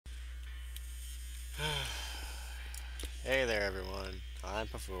Hey there everyone, I'm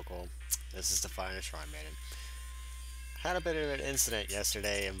Pafugal. This is Defiant Maiden. Had a bit of an incident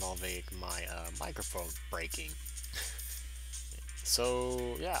yesterday involving my microphone breaking.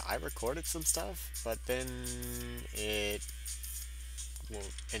 So yeah, I recorded some stuff, but then it well,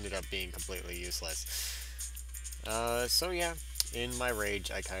 ended up being completely useless. So yeah, in my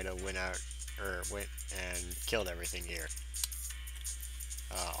rage, I kind of went and killed everything here,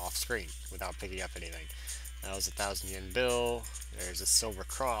 off screen, without picking up anything. That was a 1,000 yen bill. There's a silver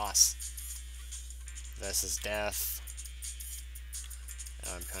cross. This is death.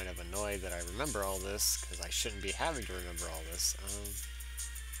 I'm kind of annoyed that I remember all this, because I shouldn't be having to remember all this.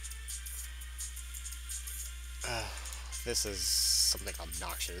 This is something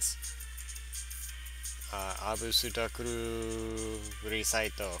obnoxious. Abu Sutakuru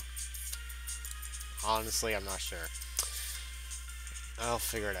Risaito. Honestly, I'm not sure. I'll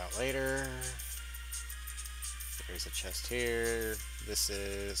figure it out later. There's a chest here. This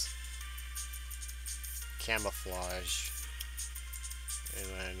is camouflage. And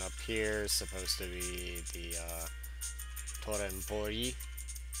then up here is supposed to be the Torenbori.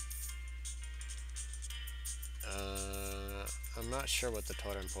 I'm not sure what the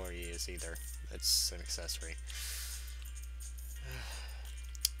Torenbori is either. It's an accessory.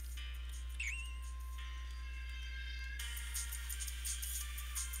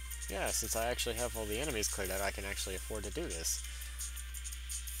 Yeah, since I actually have all the enemies cleared out, I can actually afford to do this.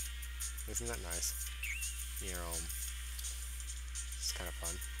 Isn't that nice? You know, it's kind of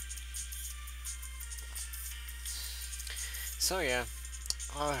fun. So yeah,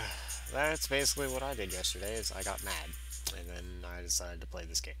 uh, that's basically what I did yesterday. Is I got mad, and then I decided to play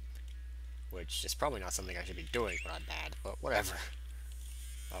this game, which is probably not something I should be doing when I'm mad, but whatever.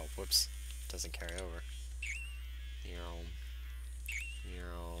 Oh, whoops, doesn't carry over. You know,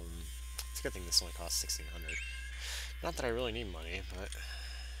 it's a good thing this only costs 1,600. Not that I really need money, but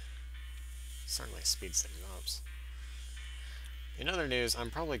certainly speeds things up. In other news, I'm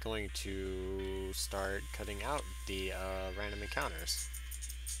probably going to start cutting out the random encounters.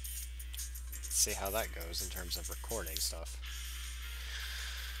 See how that goes in terms of recording stuff.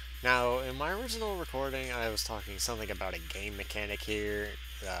 Now, in my original recording, I was talking something about a game mechanic here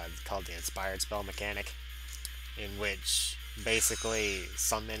called the Inspired Spell Mechanic, in which basically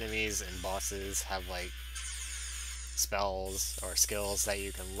some enemies and bosses have like spells or skills that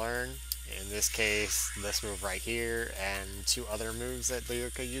you can learn. In this case, this move right here and two other moves that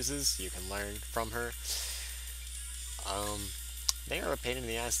Lyuka uses, you can learn from her. They are a pain in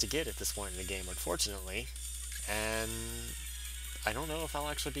the ass to get at this point in the game, unfortunately, and I don't know if I'll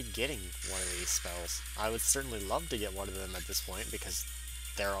actually be getting one of these spells. I would certainly love to get one of them at this point because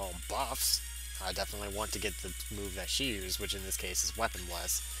they're all buffs. I definitely want to get the move that she used, which in this case is Weapon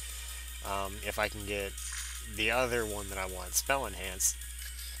Bless. If I can get the other one that I want, Spell Enhance,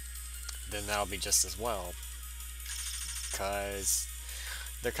 then that'll be just as well. Because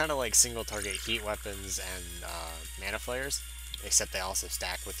they're kind of like single target heat weapons and mana flares, except they also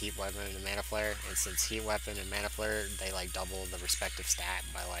stack with heat weapon and mana flare. And since heat weapon and mana flare, they like double the respective stat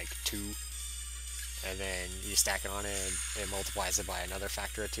by like 2. And then you stack it on it, and it multiplies it by another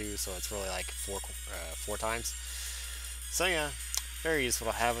factor of 2, so it's really like four times. So yeah, very useful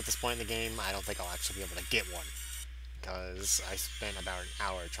to have at this point in the game. I don't think I'll actually be able to get one, because I spent about an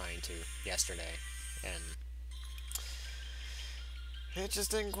hour trying to yesterday, and it just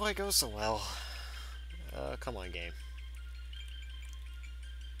didn't quite go so well. Come on, game.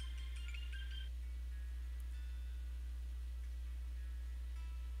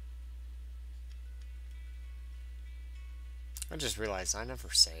 I just realized I never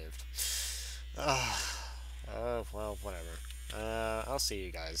saved. Well, whatever. I'll see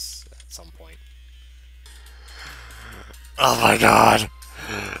you guys at some point. Oh my god!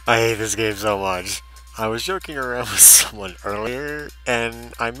 I hate this game so much. I was joking around with someone earlier,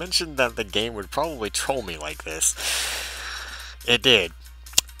 and I mentioned that the game would probably troll me like this. It did.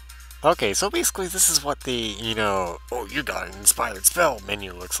 Okay, so basically this is what the, oh, you got an inspired spell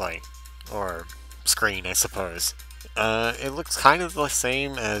menu looks like. Or screen, I suppose. It looks kind of the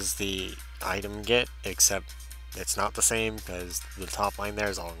same as the item get, except it's not the same because the top line there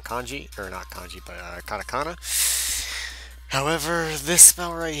is all in kanji, or not kanji, but katakana. However, this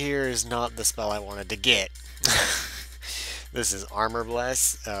spell right here is not the spell I wanted to get. This is Armor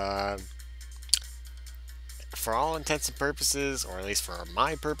Bless. For all intents and purposes, or at least for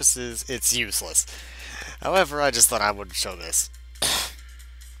my purposes, it's useless. However, I just thought I would show this.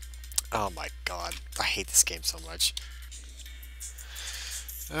 Oh my god, I hate this game so much.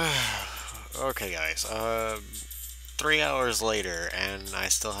 Okay, guys. 3 hours later, and I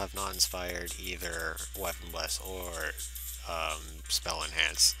still have not inspired either Weapon Bless or Spell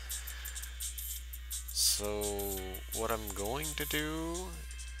Enhance. So, what I'm going to do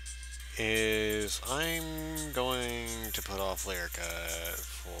is I'm going to put off Lyrica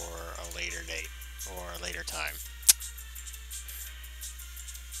for a later date or a later time.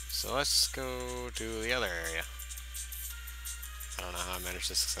 So let's go to the other area. I don't know how I managed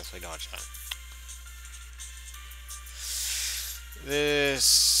to successfully dodge that.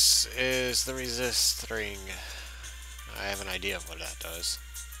 This is the resist ring. I have an idea of what that does.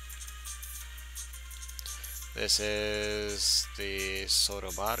 This is the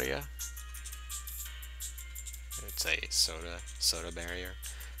soda barrier. It's a soda barrier.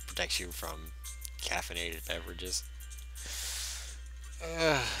 Protects you from caffeinated beverages.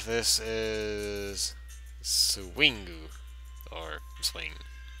 This is Swingu, or swing,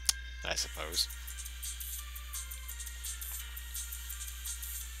 I suppose.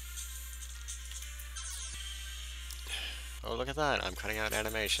 Oh, look at that. I'm cutting out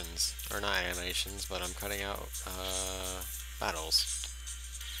animations. Or not animations, but I'm cutting out, battles.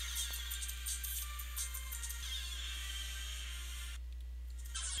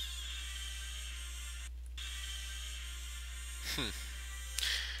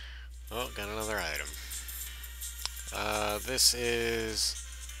 Oh, got another item. This is,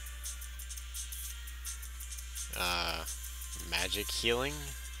 magic healing.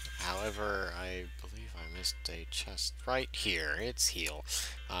 However, I believe I missed a chest right here. It's heal.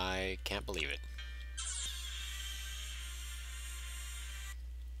 I can't believe it.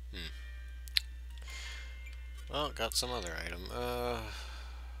 Well, got some other item.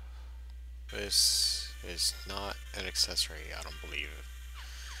 This is not an accessory, I don't believe.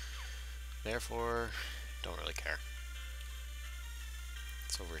 Therefore, don't really care.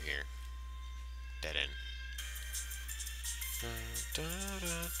 It's over here. Dead end.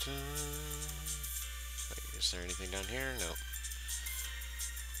 Wait, is there anything down here? No.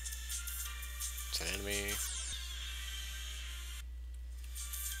 It's an enemy.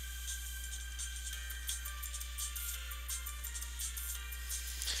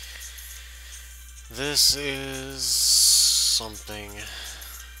 This is something.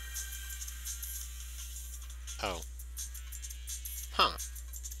 Oh. Huh.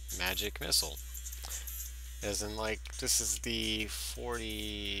 Magic missile. As in, like, this is the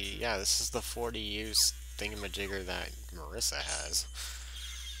 40... Yeah, this is the 40 use thingamajigger that Marisa has.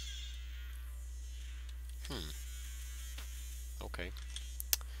 Okay.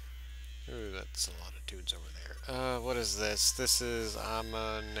 Ooh, that's a lot of dudes over there. What is this? This is Amanesu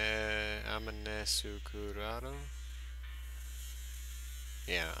Kurado?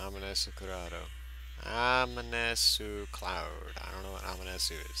 Yeah, Amanesu Kurado. Amanesu Cloud. I don't know what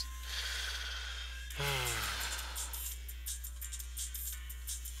Amanesu is.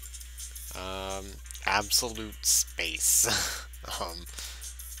 Absolute space.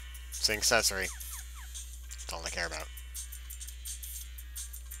 It's an accessory. That's all I care about.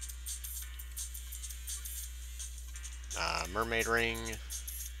 Mermaid ring.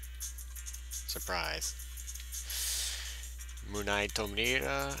 Surprise. Munai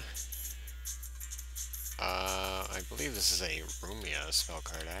Tomnira. I believe this is a Rumia spell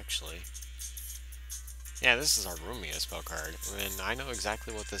card, actually. Yeah, this is our Rumia spell card, and I know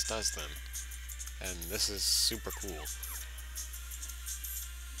exactly what this does then. And this is super cool.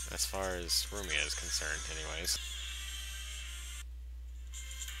 As far as Rumia is concerned, anyways.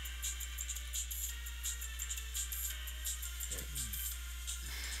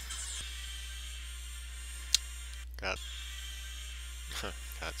 Got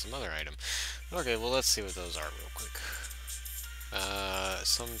got some other item. Okay, well let's see what those are real quick.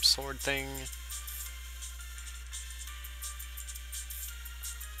 Some sword thing.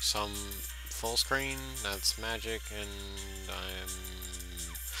 Some full screen, that's magic, and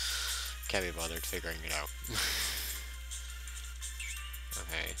can't be bothered figuring it out.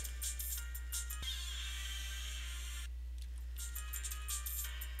 Okay.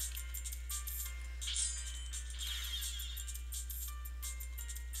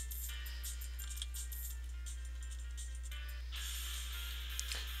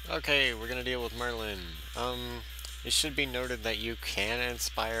 Okay, we're gonna deal with Merlin. It should be noted that you can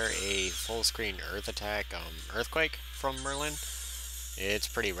inspire a full screen earth attack, Earthquake from Merlin. It's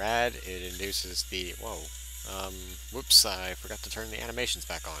pretty rad. It induces the, whoa, whoops, I forgot to turn the animations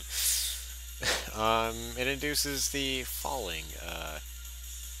back on. It induces the falling,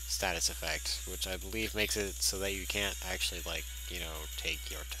 status effect, which I believe makes it so that you can't actually, like, you know, take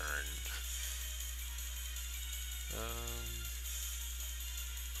your turn.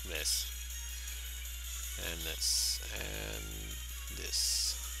 This. and this.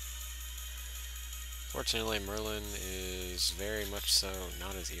 Fortunately, Merlin is very much so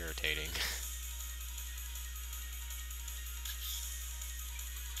not as irritating.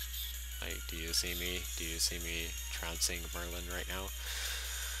 Like, do you see me? Do you see me trouncing Merlin right now?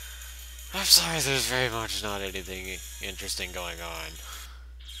 I'm sorry, there's very much not anything interesting going on.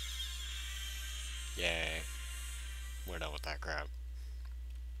 Yay. We're done with that crap.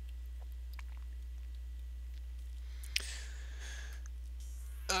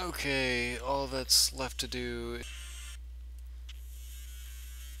 Okay, all that's left to do...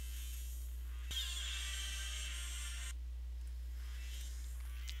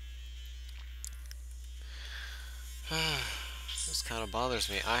 This kind of bothers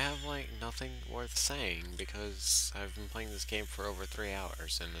me. I have, like, nothing worth saying because I've been playing this game for over 3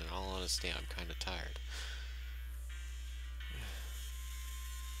 hours, and in all honesty, I'm kind of tired.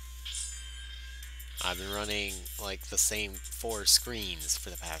 I've been running, like, the same 4 screens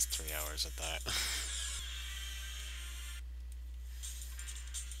for the past 3 hours at that.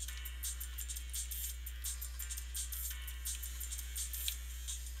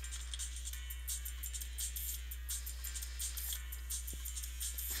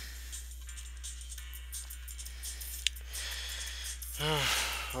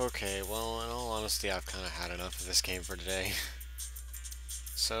 Okay, well, in all honesty, I've kind of had enough of this game for today.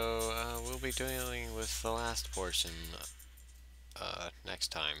 So, we'll be dealing with the last portion, next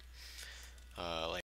time. Like